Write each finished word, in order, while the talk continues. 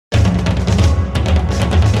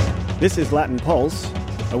This is Latin Pulse,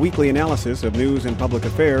 a weekly analysis of news and public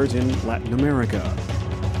affairs in Latin America.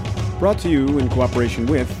 Brought to you in cooperation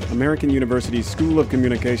with American University's School of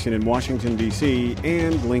Communication in Washington, D.C.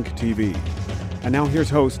 and Link TV. And now here's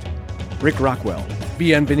host, Rick Rockwell.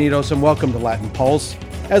 Bienvenidos and welcome to Latin Pulse.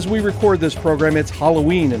 As we record this program, it's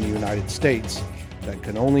Halloween in the United States. That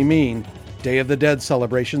can only mean Day of the Dead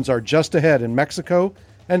celebrations are just ahead in Mexico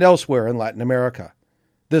and elsewhere in Latin America.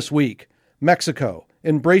 This week, Mexico,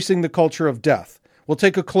 embracing the culture of death. We'll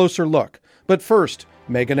take a closer look. But first,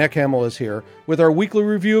 Megan Eckhamel is here with our weekly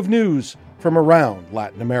review of news from around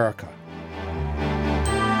Latin America.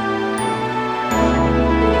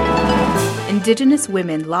 Indigenous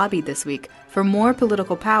women lobbied this week for more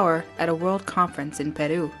political power at a world conference in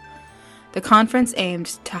Peru. The conference aimed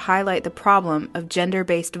to highlight the problem of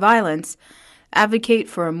gender-based violence, advocate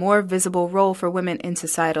for a more visible role for women in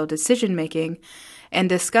societal decision-making, and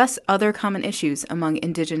discuss other common issues among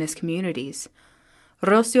indigenous communities.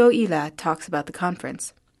 Rocio Ila talks about the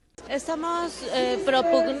conference.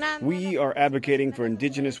 We are advocating for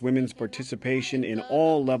indigenous women's participation in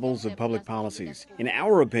all levels of public policies. In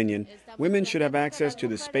our opinion, women should have access to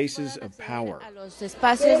the spaces of power.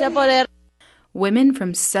 Women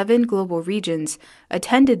from 7 global regions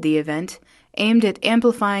attended the event, aimed at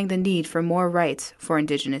amplifying the need for more rights for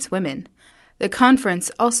indigenous women. The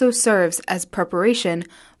conference also serves as preparation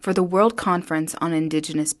for the World Conference on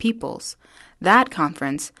Indigenous Peoples. That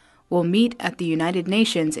conference will meet at the United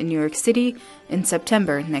Nations in New York City in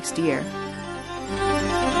September next year.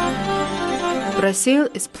 Brazil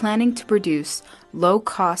is planning to produce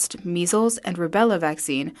low-cost measles and rubella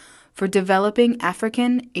vaccine for developing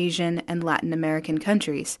African, Asian, and Latin American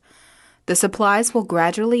countries. The supplies will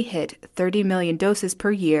gradually hit 30 million doses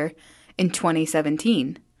per year in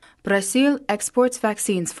 2017. Brazil exports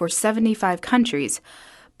vaccines for 75 countries,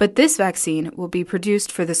 but this vaccine will be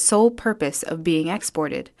produced for the sole purpose of being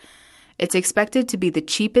exported. It's expected to be the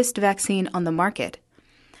cheapest vaccine on the market.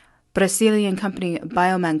 Brazilian company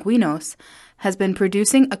Biomanguinhos has been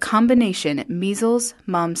producing a combination measles,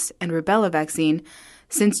 mumps, and rubella vaccine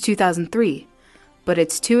since 2003, but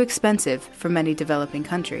it's too expensive for many developing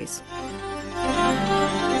countries.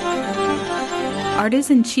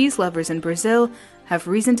 Artisan cheese lovers in Brazil have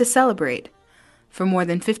reason to celebrate. For more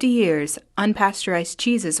than 50 years, unpasteurized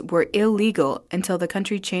cheeses were illegal until the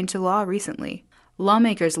country changed the law recently.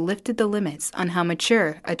 Lawmakers lifted the limits on how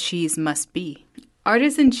mature a cheese must be.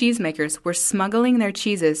 Artisan cheesemakers were smuggling their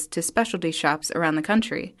cheeses to specialty shops around the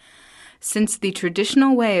country. Since the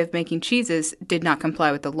traditional way of making cheeses did not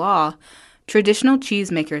comply with the law, traditional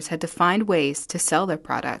cheesemakers had to find ways to sell their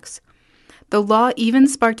products. The law even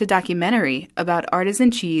sparked a documentary about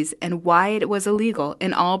artisan cheese and why it was illegal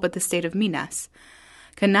in all but the state of Minas.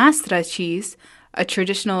 Canastra cheese, a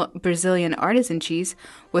traditional Brazilian artisan cheese,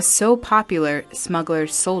 was so popular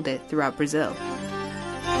smugglers sold it throughout Brazil.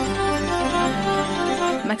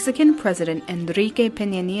 Mexican President Enrique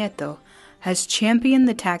Peña Nieto has championed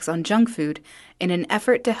the tax on junk food in an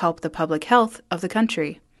effort to help the public health of the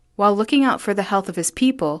country. While looking out for the health of his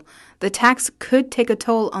people, the tax could take a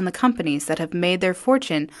toll on the companies that have made their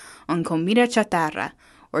fortune on comida chatarra,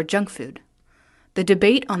 or junk food. The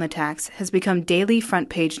debate on the tax has become daily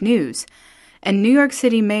front-page news, and New York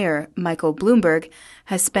City Mayor Michael Bloomberg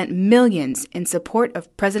has spent millions in support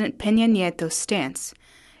of President Peña Nieto's stance.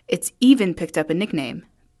 It's even picked up a nickname,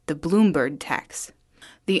 the Bloomberg tax.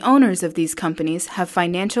 The owners of these companies have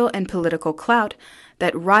financial and political clout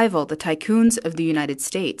that rival the tycoons of the United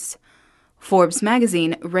States. Forbes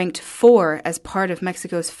magazine ranked 4 as part of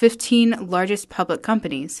Mexico's 15 largest public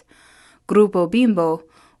companies. Grupo Bimbo,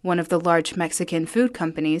 one of the large Mexican food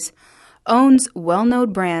companies, owns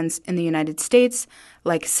well-known brands in the United States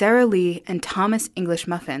like Sara Lee and Thomas English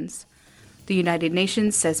Muffins. The United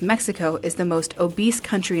Nations says Mexico is the most obese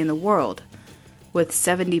country in the world, with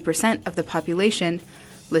 70% of the population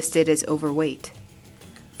listed as overweight.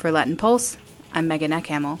 For Latin Pulse, I'm Megan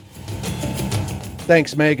Eckhamel.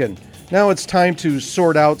 Thanks, Megan. Now it's time to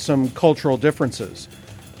sort out some cultural differences.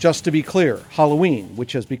 Just to be clear, Halloween,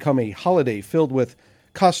 which has become a holiday filled with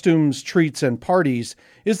costumes, treats, and parties,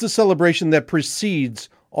 is the celebration that precedes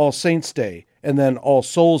All Saints' Day and then All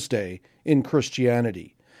Souls' Day in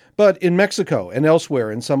Christianity. But in Mexico and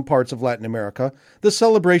elsewhere in some parts of Latin America, the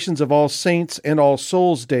celebrations of All Saints and All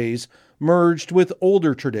Souls' Days merged with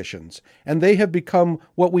older traditions, and they have become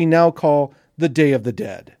what we now call the Day of the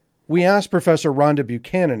Dead. We asked Professor Rhonda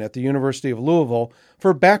Buchanan at the University of Louisville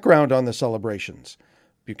for background on the celebrations.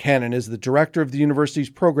 Buchanan is the director of the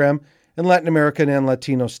university's program in Latin American and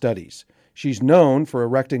Latino Studies. She's known for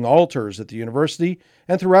erecting altars at the university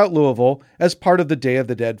and throughout Louisville as part of the Day of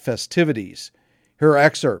the Dead festivities. Here are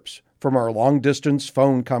excerpts from our long-distance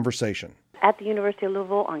phone conversation. At the University of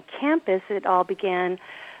Louisville on campus, it all began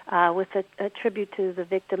with a tribute to the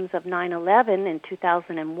victims of 9/11 in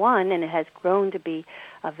 2001, and it has grown to be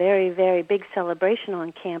a very, very big celebration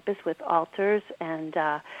on campus with altars and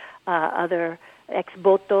other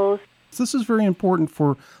ex-votos. This is very important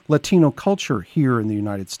for Latino culture here in the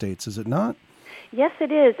United States, is it not? Yes,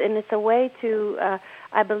 it is, and it's a way to,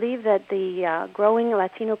 I believe that the growing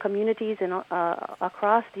Latino communities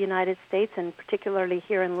across the United States, and particularly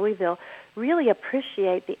here in Louisville, really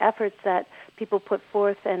appreciate the efforts that people put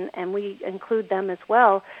forth, and we include them as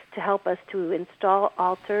well, to help us to install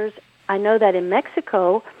altars. I know that in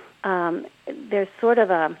Mexico, there's sort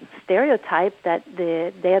of a stereotype that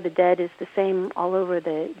the Day of the Dead is the same all over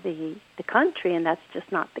the country, and that's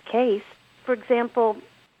just not the case. For example,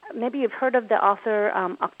 maybe you've heard of the author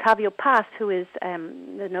Octavio Paz, who is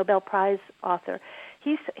the Nobel Prize author.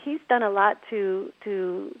 He's done a lot to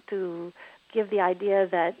give the idea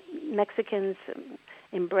that Mexicans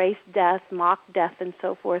embrace death, mock death, and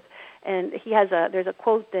so forth. And there's a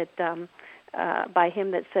quote that by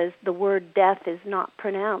him that says, "The word death is not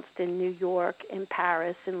pronounced in New York, in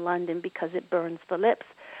Paris, in London, because it burns the lips.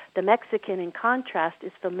 The Mexican, in contrast,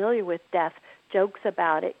 is familiar with death, jokes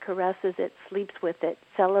about it, caresses it, sleeps with it,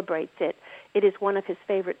 celebrates it. It is one of his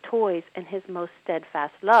favorite toys and his most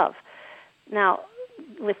steadfast love." Now,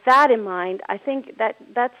 with that in mind, I think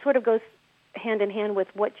that sort of goes hand in hand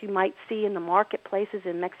with what you might see in the marketplaces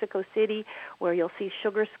in Mexico City, where you'll see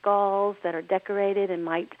sugar skulls that are decorated and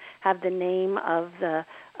might have the name of the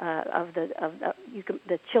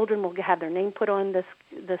children will have their name put on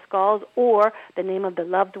the skulls, or the name of the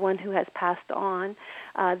loved one who has passed on.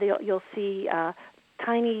 You'll see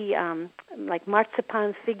tiny like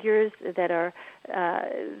marzipan figures that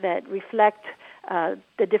reflect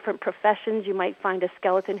the different professions. You might find a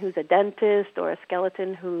skeleton who's a dentist, or a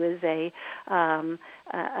skeleton who is an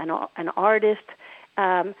artist.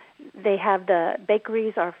 They have the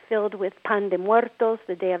bakeries are filled with pan de muertos,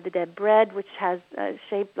 the Day of the Dead bread, which has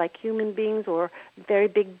shaped like human beings, or very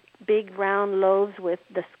big round loaves with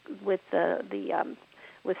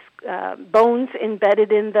bones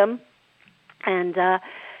embedded in them, and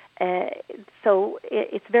so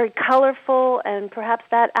it's very colorful, and perhaps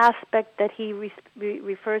that aspect that he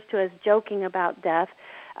refers to as joking about death,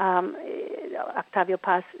 Octavio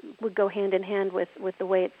Paz, would go hand in hand with the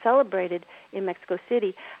way it's celebrated in Mexico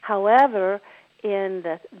City. However, in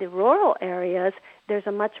the rural areas, there's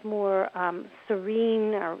a much more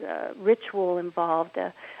serene ritual involved,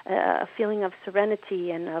 a feeling of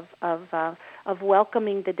serenity and of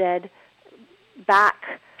welcoming the dead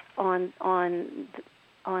back on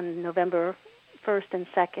November 1st and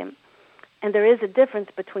 2nd. And there is a difference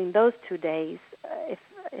between those 2 days,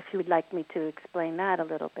 if you would like me to explain that a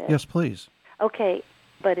little bit. Yes, please. Okay,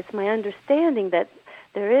 but it's my understanding that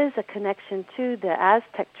there is a connection to the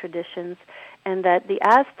Aztec traditions, and that the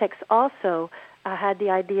Aztecs also had the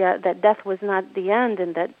idea that death was not the end,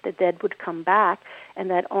 and that the dead would come back, and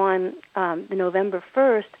that on November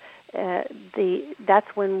 1st,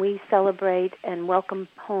 that's when we celebrate and welcome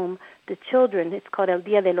home the children. It's called El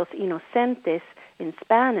Día de los Inocentes in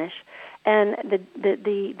Spanish. And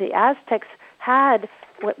the Aztecs had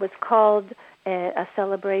what was called a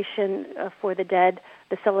celebration for the dead,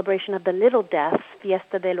 the celebration of the little deaths,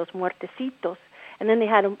 Fiesta de los Muertecitos. And then they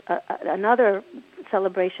had another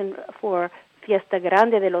celebration for Fiesta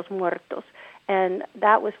Grande de los Muertos, and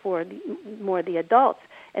that was for more the adults.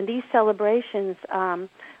 And these celebrations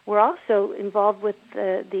were also involved with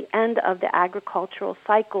the end of the agricultural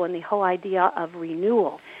cycle and the whole idea of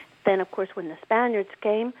renewal. Then, of course, when the Spaniards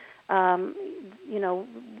came,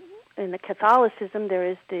 in the Catholicism, there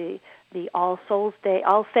is the All Souls Day,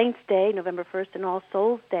 All Saints Day, November 1st, and All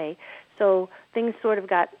Souls Day. So things sort of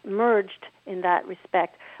got merged in that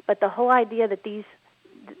respect. But the whole idea that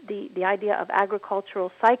the idea of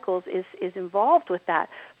agricultural cycles is involved with that.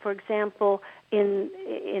 For example, in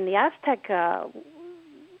the Aztec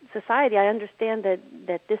society, I understand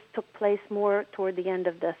that this took place more toward the end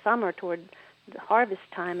of the summer, toward the harvest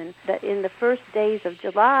time, and that in the first days of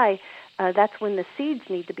July, that's when the seeds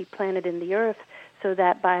need to be planted in the earth, so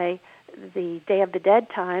that by the Day of the Dead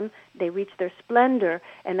time, they reach their splendor,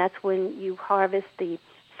 and that's when you harvest the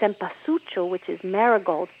cempasúchil, which is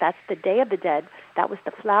marigolds. That's the Day of the Dead. That was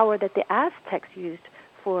the flower that the Aztecs used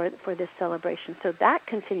for this celebration. So that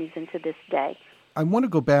continues into this day. I want to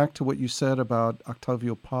go back to what you said about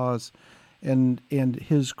Octavio Paz and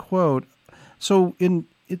his quote. So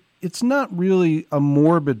it's not really a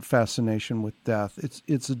morbid fascination with death.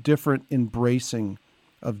 It's a different embracing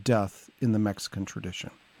of death in the Mexican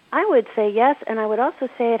tradition. I would say yes, and I would also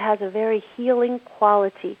say it has a very healing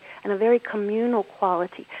quality and a very communal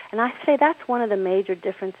quality. And I say that's one of the major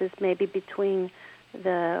differences maybe between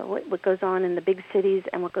what goes on in the big cities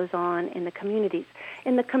and what goes on in the communities.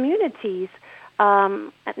 In the communities,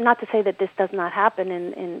 not to say that this does not happen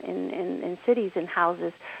in cities and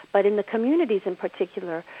houses, but in the communities in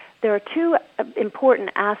particular, there are two important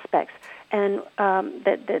aspects and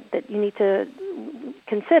that you need to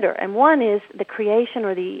consider. And one is the creation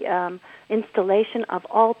or the installation of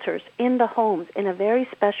altars in the homes in a very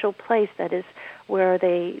special place that is where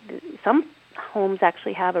some homes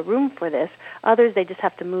actually have a room for this. Others, they just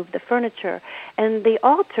have to move the furniture. And the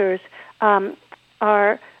altars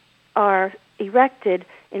are erected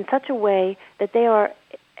in such a way that they are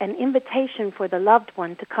an invitation for the loved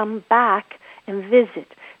one to come back and visit.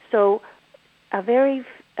 So a very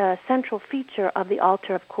central feature of the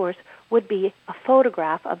altar, of course, would be a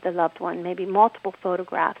photograph of the loved one, maybe multiple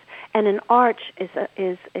photographs, and an arch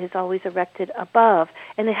is always erected above,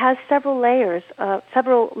 and it has several layers,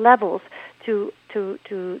 several levels to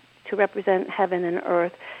represent heaven and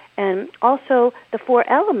earth, and also the four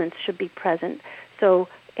elements should be present. So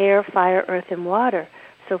air, fire, earth, and water.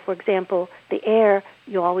 So, for example, the air,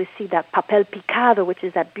 you always see that papel picado, which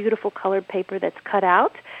is that beautiful colored paper that's cut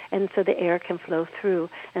out, and so the air can flow through.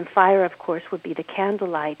 And fire, of course, would be the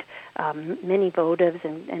candlelight, many votives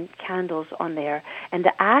and candles on there. And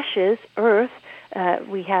the ashes, earth,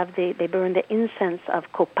 they burn the incense of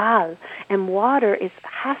copal. And water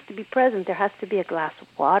has to be present. There has to be a glass of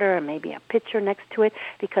water and maybe a pitcher next to it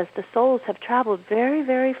because the souls have traveled very,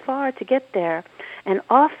 very far to get there. And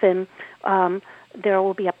often there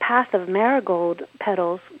will be a path of marigold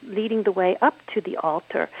petals leading the way up to the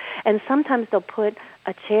altar. And sometimes they'll put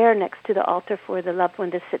a chair next to the altar for the loved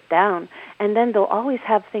one to sit down. And then they'll always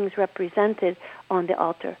have things represented on the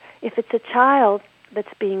altar. If it's a child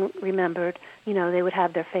that's being remembered, they would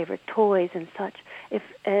have their favorite toys and such,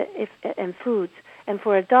 and foods. And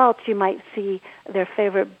for adults, you might see their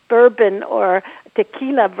favorite bourbon or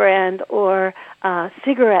tequila brand or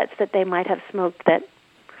cigarettes that they might have smoked that,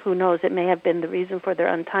 who knows, it may have been the reason for their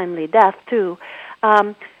untimely death, too.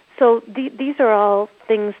 So these are all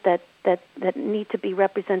things that need to be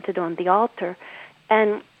represented on the altar.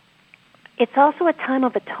 And it's also a time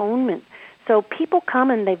of atonement. So people come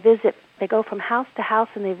and they visit. They go from house to house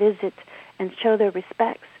and they visit and show their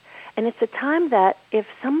respects. And it's a time that if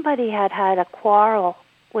somebody had a quarrel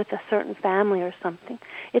with a certain family or something,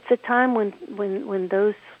 it's a time when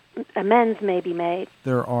those amends may be made.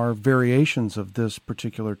 There are variations of this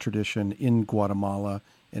particular tradition in Guatemala,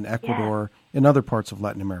 in Ecuador, in other parts of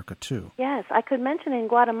Latin America, too. Yes, I could mention in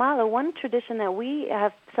Guatemala one tradition that we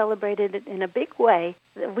have celebrated in a big way.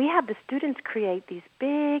 We have the students create these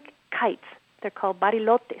big kites. They're called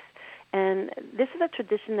barilotes. And this is a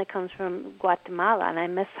tradition that comes from Guatemala, and I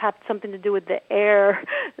must have something to do with the air,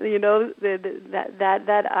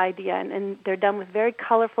 that idea. And they're done with very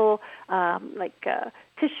colorful,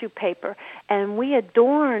 tissue paper. And we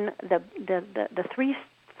adorn the three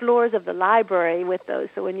floors of the library with those.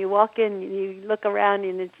 So when you walk in, you look around,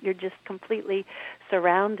 and you're just completely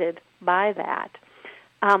surrounded by that.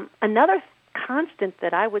 Another constant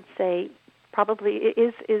that I would say probably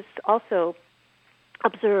is also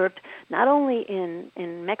observed not only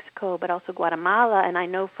in Mexico but also Guatemala, and I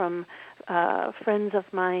know from friends of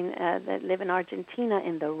mine that live in Argentina,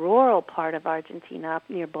 in the rural part of Argentina, up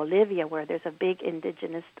near Bolivia, where there's a big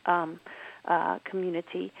indigenous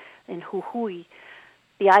community in Jujuy,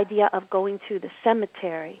 the idea of going to the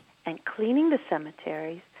cemetery and cleaning the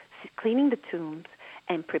cemeteries, cleaning the tombs,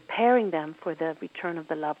 and preparing them for the return of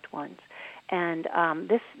the loved ones. And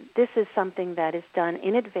this is something that is done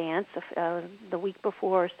in advance. The week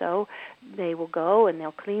before or so, they will go and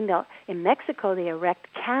they'll clean. In Mexico, they erect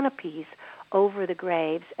canopies over the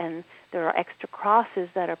graves, and there are extra crosses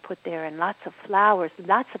that are put there, and lots of flowers,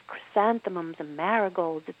 lots of chrysanthemums and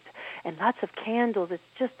marigolds, and lots of candles. It's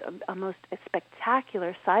just a most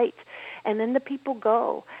spectacular sight. And then the people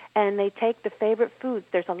go, and they take the favorite foods.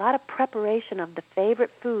 There's a lot of preparation of the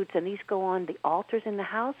favorite foods, and these go on the altars in the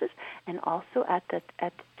houses and also at the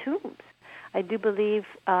tombs. I do believe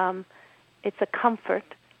it's a comfort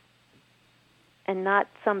and not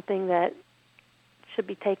something that should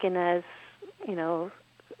be taken as,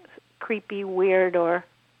 creepy, weird,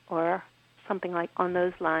 or something like on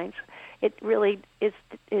those lines. It really is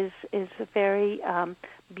a very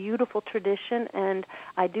beautiful tradition, and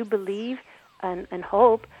I do believe and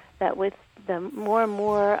hope that with the more and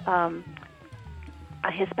more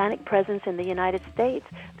a Hispanic presence in the United States,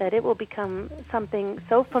 that it will become something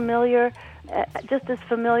so familiar, just as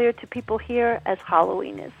familiar to people here as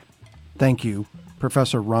Halloween is. Thank you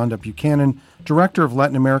Professor Rhonda Buchanan, Director of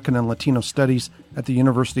Latin American and Latino Studies at the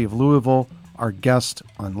University of Louisville, our guest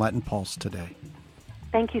on Latin Pulse today.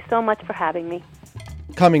 Thank you so much for having me.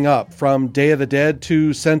 Coming up, from Day of the Dead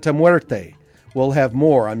to Santa Muerte, we'll have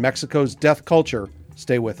more on Mexico's death culture.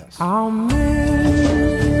 Stay with us.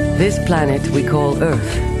 This planet we call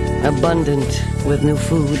Earth, abundant with new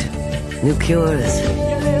food, new cures,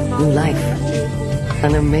 new life.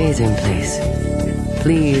 An amazing place.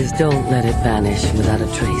 Please don't let it vanish without a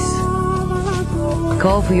trace.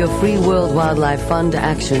 Call for your free World Wildlife Fund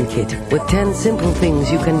Action Kit with 10 simple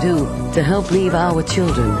things you can do to help leave our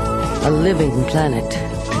children a living planet.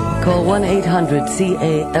 Call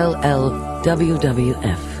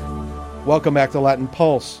 1-800-CALL-WWF. Welcome back to Latin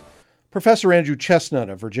Pulse. Professor Andrew Chestnut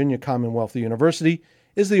of Virginia Commonwealth University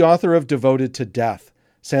is the author of Devoted to Death,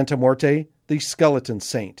 Santa Muerte, the Skeleton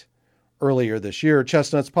Saint. Earlier this year,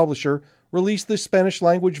 Chestnut's publisher released the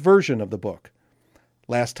Spanish-language version of the book.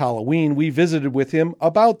 Last Halloween, we visited with him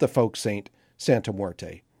about the folk saint, Santa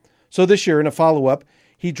Muerte. So this year, in a follow-up,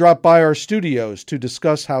 he dropped by our studios to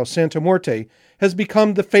discuss how Santa Muerte has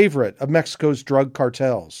become the favorite of Mexico's drug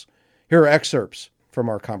cartels. Here are excerpts from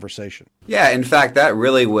our conversation. Yeah, in fact, that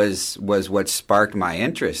really was what sparked my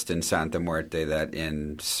interest in Santa Muerte, that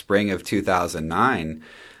in spring of 2009,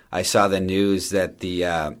 I saw the news that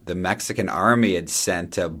the Mexican army had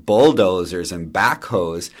sent bulldozers and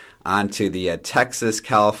backhoes onto the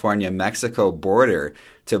Texas-California-Mexico border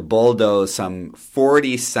to bulldoze some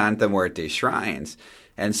 40 Santa Muerte shrines.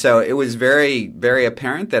 And so it was very, very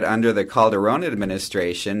apparent that under the Calderon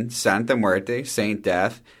administration, Santa Muerte, Saint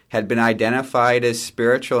Death, had been identified as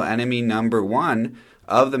spiritual enemy number one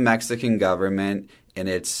of the Mexican government in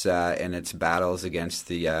its battles against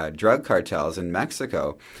the drug cartels in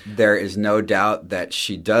Mexico. There is no doubt that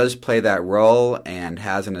she does play that role and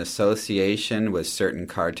has an association with certain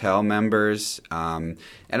cartel members. And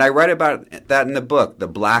I write about that in the book, the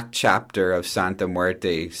black chapter of Santa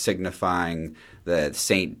Muerte, signifying the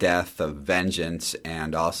Saint Death of vengeance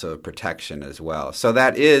and also protection as well. So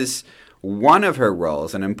that is one of her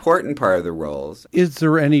roles, an important part of the roles. Is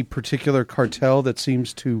there any particular cartel that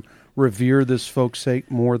seems to revere this folk saint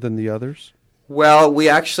more than the others? Well, we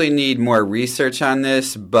actually need more research on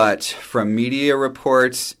this, but from media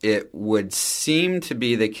reports, it would seem to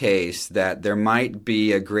be the case that there might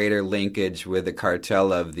be a greater linkage with the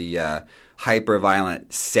cartel of the hyper-violent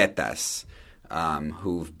Zetas,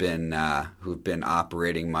 who've been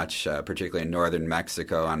operating much, particularly in northern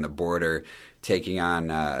Mexico on the border, taking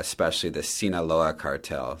on especially the Sinaloa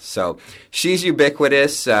cartel. So she's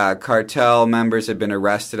ubiquitous. Cartel members have been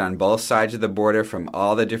arrested on both sides of the border from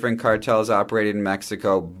all the different cartels operating in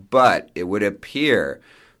Mexico, but it would appear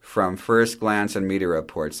from first glance and media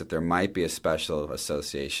reports that there might be a special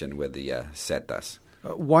association with the Zetas.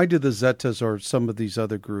 Why do the Zetas or some of these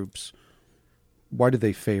other groups, why do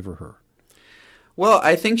they favor her? Well,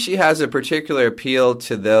 I think she has a particular appeal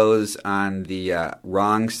to those on the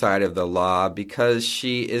wrong side of the law because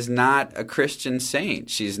she is not a Christian saint.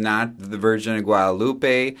 She's not the Virgin of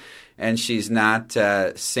Guadalupe, and she's not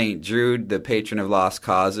St. Jude, the patron of lost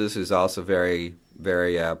causes, who's also very,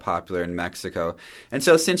 very popular in Mexico. And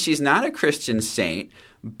so since she's not a Christian saint,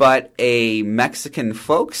 but a Mexican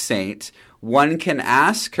folk saint, one can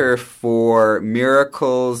ask her for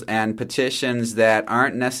miracles and petitions that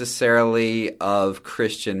aren't necessarily of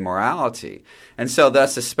Christian morality. And so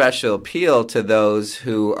thus a special appeal to those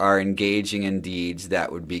who are engaging in deeds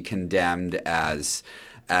that would be condemned as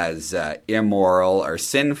immoral or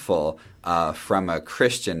sinful from a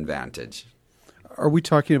Christian vantage. Are we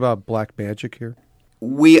talking about black magic here?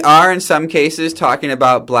 We are in some cases talking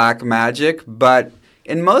about black magic, but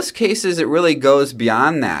in most cases, it really goes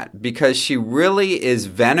beyond that because she really is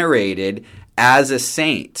venerated as a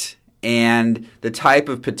saint. And the type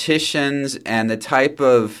of petitions and the type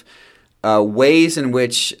of ways in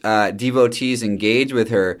which devotees engage with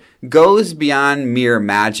her goes beyond mere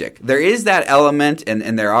magic. There is that element,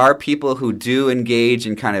 and there are people who do engage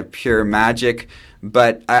in kind of pure magic,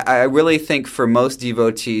 but I really think for most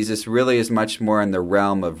devotees, this really is much more in the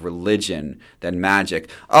realm of religion than magic.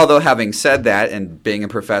 Although having said that, and being a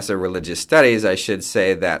professor of religious studies, I should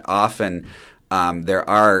say that often there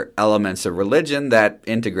are elements of religion that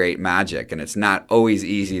integrate magic, and it's not always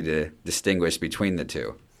easy to distinguish between the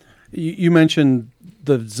two. You mentioned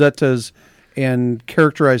the Zetas and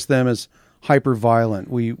characterized them as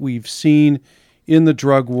hyper-violent. We've seen in the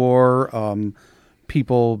drug war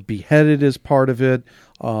people beheaded as part of it,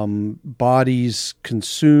 bodies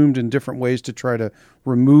consumed in different ways to try to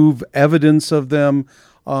remove evidence of them.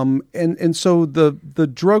 And so the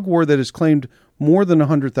drug war that has claimed more than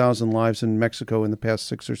 100,000 lives in Mexico in the past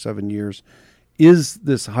 6 or 7 years, is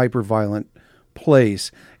this hyperviolent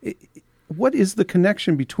place. What is the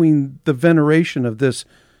connection between the veneration of this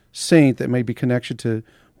saint that may be connection to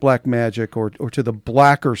black magic or to the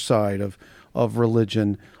blacker side of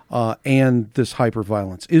religion and this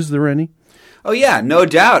hyperviolence? Is there any? Oh, yeah, no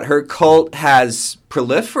doubt. Her cult has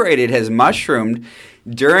proliferated, has mushroomed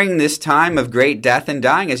during this time of great death and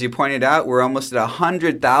dying. As you pointed out, we're almost at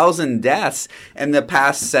 100,000 deaths in the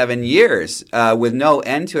past 7 years with no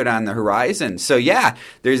end to it on the horizon. So, yeah,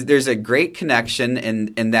 there's a great connection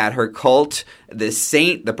in that her cult, the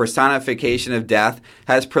saint, the personification of death,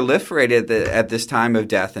 has proliferated at this time of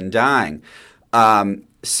death and dying.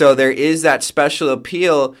 So there is that special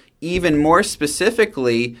appeal, even more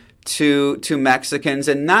specifically to Mexicans,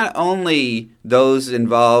 and not only those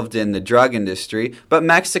involved in the drug industry, but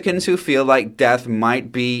Mexicans who feel like death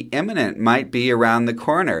might be imminent, might be around the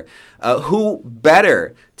corner. Who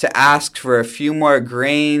better to ask for a few more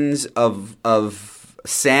grains of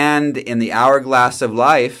sand in the hourglass of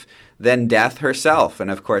life than death herself?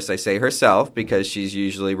 And of course I say herself because she's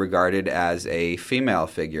usually regarded as a female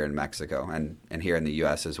figure in Mexico and here in the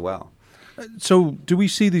U.S. as well. So do we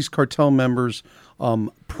see these cartel members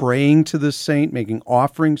praying to this saint, making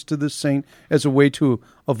offerings to this saint as a way to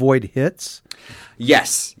avoid hits?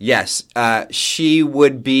 Yes. She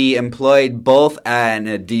would be employed both in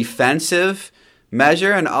a defensive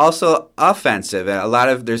measure and also offensive.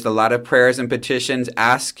 There's a lot of prayers and petitions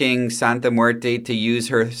asking Santa Muerte to use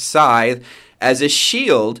her scythe as a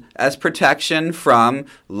shield, as protection from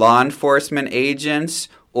law enforcement agents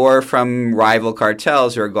or from rival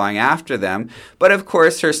cartels who are going after them. But of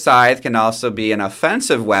course, her scythe can also be an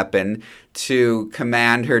offensive weapon to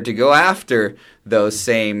command her to go after those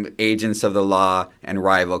same agents of the law and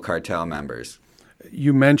rival cartel members.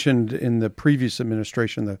 You mentioned in the previous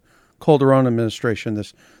administration, the Calderon administration,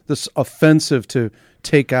 this offensive to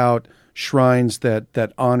take out shrines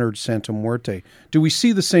that honored Santa Muerte. Do we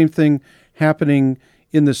see the same thing happening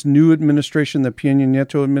in this new administration, the Peña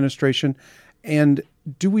Nieto administration? And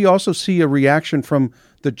do we also see a reaction from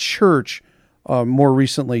the church more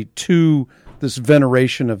recently to this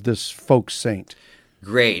veneration of this folk saint?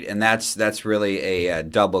 Great, and that's really a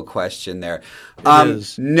double question there. It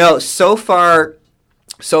is. No, so far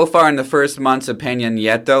in the first months of Peña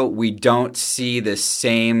Nieto, we don't see the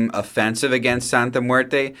same offensive against Santa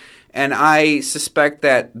Muerte. And I suspect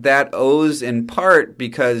that owes in part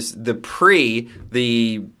because the party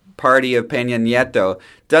of Peña Nieto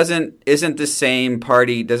isn't the same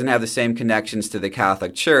party, doesn't have the same connections to the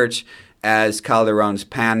Catholic Church as Calderon's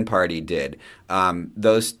PAN party did.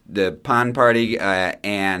 The PAN party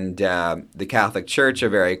and the Catholic Church are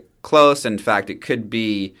very close. In fact, it could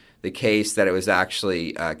be the case that it was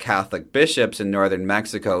actually Catholic bishops in northern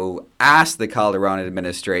Mexico who asked the Calderon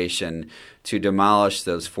administration to demolish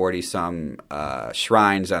those 40-some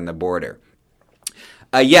shrines on the border.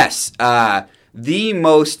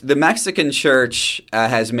 The Mexican Church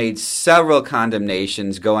has made several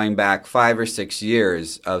condemnations going back 5 or 6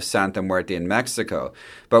 years of Santa Muerte in Mexico.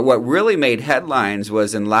 But what really made headlines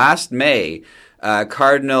was in last May,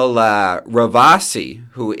 Cardinal Ravasi,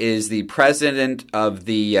 who is the president of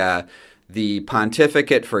the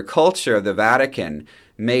Pontificate for Culture of the Vatican,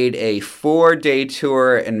 made a 4-day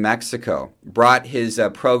tour in Mexico, brought his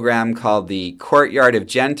program called the Courtyard of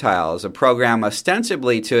Gentiles, a program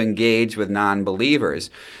ostensibly to engage with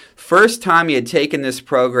non-believers. First time he had taken this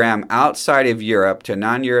program outside of Europe to a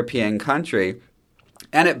non-European country,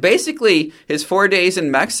 and his 4 days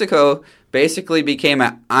in Mexico basically became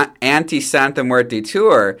an anti-Santa Muerte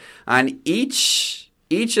tour. On each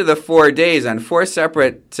of the 4 days, on 4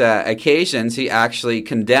 separate occasions, he actually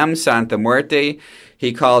condemned Santa Muerte.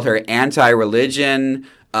 He called her anti-religion,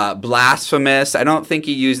 blasphemous. I don't think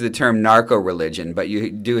he used the term narco-religion, but you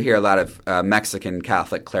do hear a lot of Mexican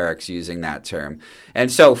Catholic clerics using that term.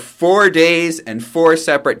 And so 4 days and 4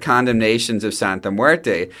 separate condemnations of Santa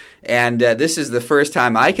Muerte. And this is the first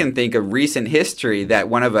time I can think of recent history that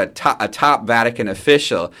one of a top Vatican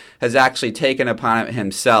official has actually taken upon it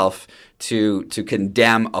himself to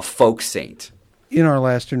condemn a folk saint. In our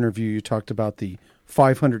last interview, you talked about the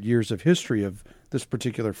 500 years of history of this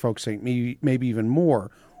particular folk saint, maybe even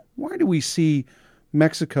more. Why do we see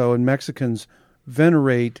Mexico and Mexicans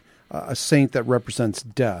venerate a saint that represents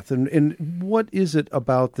death? And what is it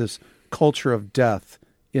about this culture of death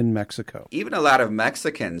in Mexico? Even a lot of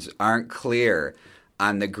Mexicans aren't clear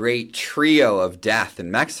on the great trio of death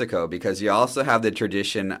in Mexico, because you also have the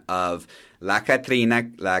tradition of La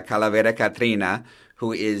Catrina, La Calavera Catrina,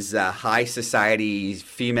 who is a high society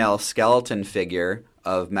female skeleton figure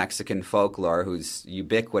of Mexican folklore, who's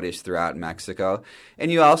ubiquitous throughout Mexico.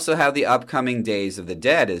 And you also have the upcoming Days of the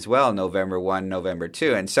Dead as well, November 1, November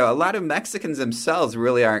 2. And so a lot of Mexicans themselves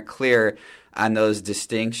really aren't clear on those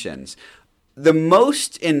distinctions. The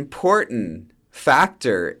most important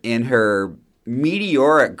factor in her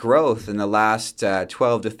meteoric growth in the last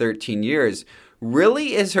 12 to 13 years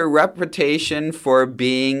really is her reputation for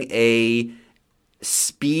being a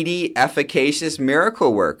speedy, efficacious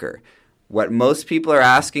miracle worker. What most people are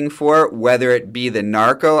asking for, whether it be the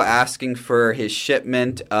narco asking for his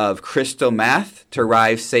shipment of crystal meth to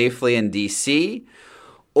arrive safely in D.C.,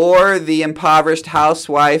 or the impoverished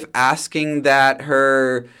housewife asking that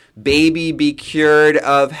her baby be cured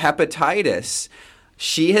of hepatitis,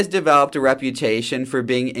 she has developed a reputation for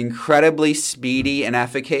being incredibly speedy and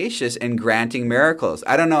efficacious in granting miracles.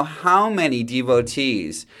 I don't know how many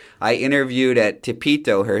devotees I interviewed at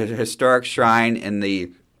Tepito, her historic shrine in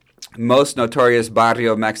the most notorious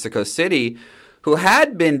barrio of Mexico City, who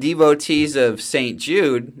had been devotees of St.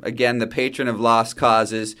 Jude, again, the patron of lost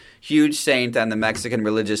causes, huge saint on the Mexican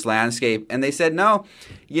religious landscape. And they said, no,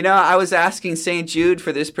 I was asking St. Jude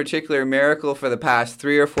for this particular miracle for the past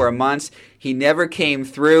 3 or 4 months. He never came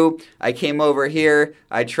through. I came over here.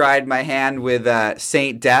 I tried my hand with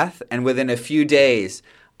Saint Death, and within a few days,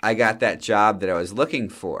 I got that job that I was looking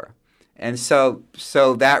for. And so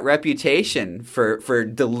that reputation for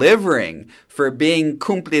delivering, for being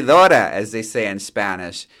cumplidora, as they say in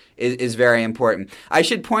Spanish, is very important. I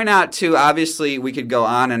should point out, too, obviously we could go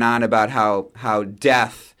on and on about how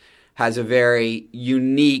death has a very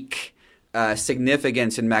unique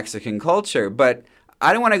significance in Mexican culture, but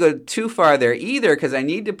I don't want to go too far there either, because I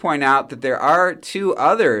need to point out that there are 2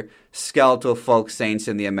 other skeletal folk saints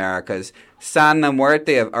in the Americas, San La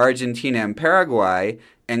Muerte of Argentina and Paraguay,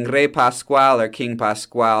 and Rey Pascual, or King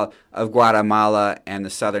Pascual, of Guatemala and the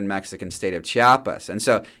southern Mexican state of Chiapas. And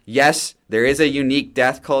so, yes, there is a unique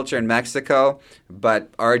death culture in Mexico, but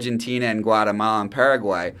Argentina and Guatemala and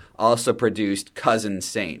Paraguay also produced cousin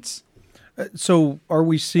saints. So are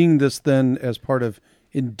we seeing this then as part of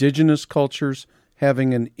indigenous cultures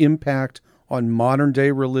having an impact on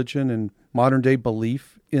modern-day religion and modern-day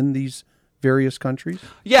belief in these various countries?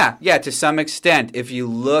 Yeah, to some extent. If you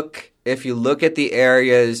look at the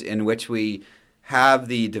areas in which we have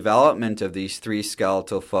the development of these 3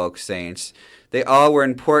 skeletal folk saints, they all were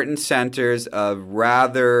important centers of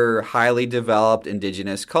rather highly developed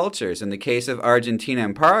indigenous cultures. In the case of Argentina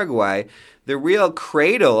and Paraguay, the real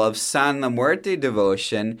cradle of San La Muerte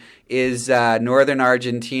devotion is northern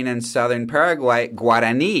Argentina and southern Paraguay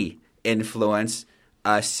Guarani influence,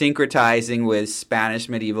 syncretizing with Spanish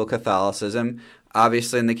medieval Catholicism.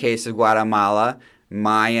 Obviously, in the case of Guatemala,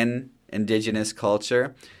 Mayan indigenous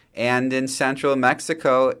culture. And in central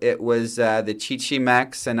Mexico, it was the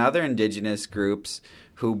Chichimecs and other indigenous groups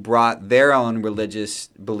who brought their own religious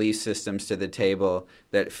belief systems to the table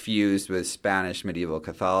that fused with Spanish medieval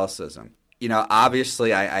Catholicism.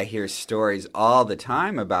 Obviously, I hear stories all the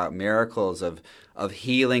time about miracles of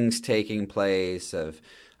healings taking place, of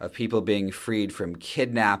people being freed from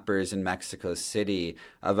kidnappers in Mexico City,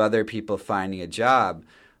 of other people finding a job.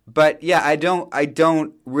 But yeah, I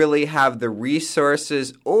don't really have the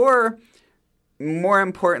resources, or more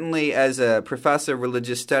importantly, as a professor of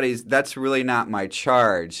religious studies, that's really not my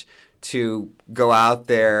charge to go out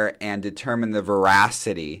there and determine the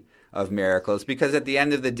veracity of miracles, because at the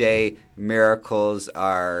end of the day, miracles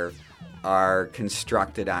are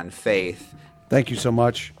constructed on faith. Thank you so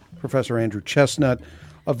much, Professor Andrew Chestnut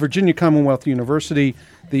of Virginia Commonwealth University,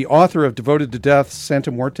 the author of Devoted to Death,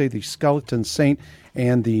 Santa Muerte, the Skeleton Saint,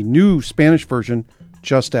 and the new Spanish version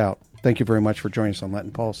just out. Thank you very much for joining us on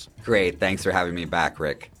Latin Pulse. Great. Thanks for having me back,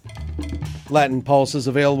 Rick. Latin Pulse is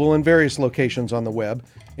available in various locations on the web,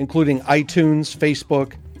 including iTunes,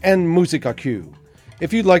 Facebook, and Musica Q.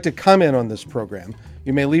 If you'd like to comment on this program,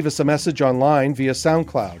 you may leave us a message online via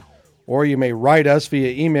SoundCloud, or you may write us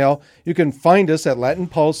via email. You can find us at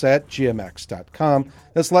latinpulse@gmx.com.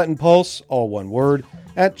 That's Latin Pulse, all one word,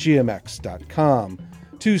 at gmx.com.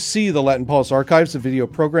 To see the Latin Pulse archives of video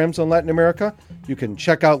programs on Latin America, you can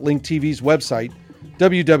check out Link TV's website,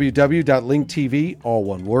 www.linktv, all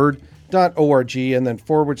one word, .org, and then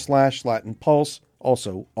 /Latin Pulse,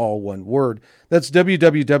 also all one word. That's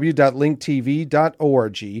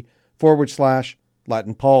www.linktv.org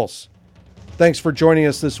 /Latin Pulse. Thanks for joining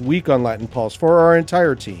us this week on Latin Pulse. For our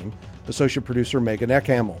entire team, associate producer Megan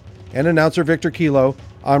Eckhamel and announcer Victor Kilo,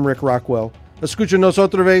 I'm Rick Rockwell. Escúchenos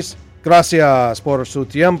otra vez. Gracias por su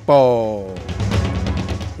tiempo.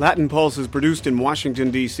 Latin Pulse is produced in Washington,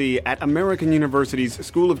 D.C. at American University's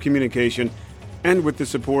School of Communication and with the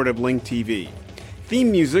support of Link TV.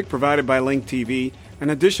 Theme music provided by Link TV.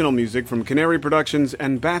 and additional music from Canary Productions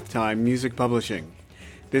and Bath Time Music Publishing.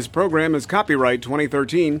 This program is copyright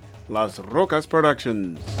 2013, Las Rocas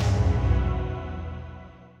Productions.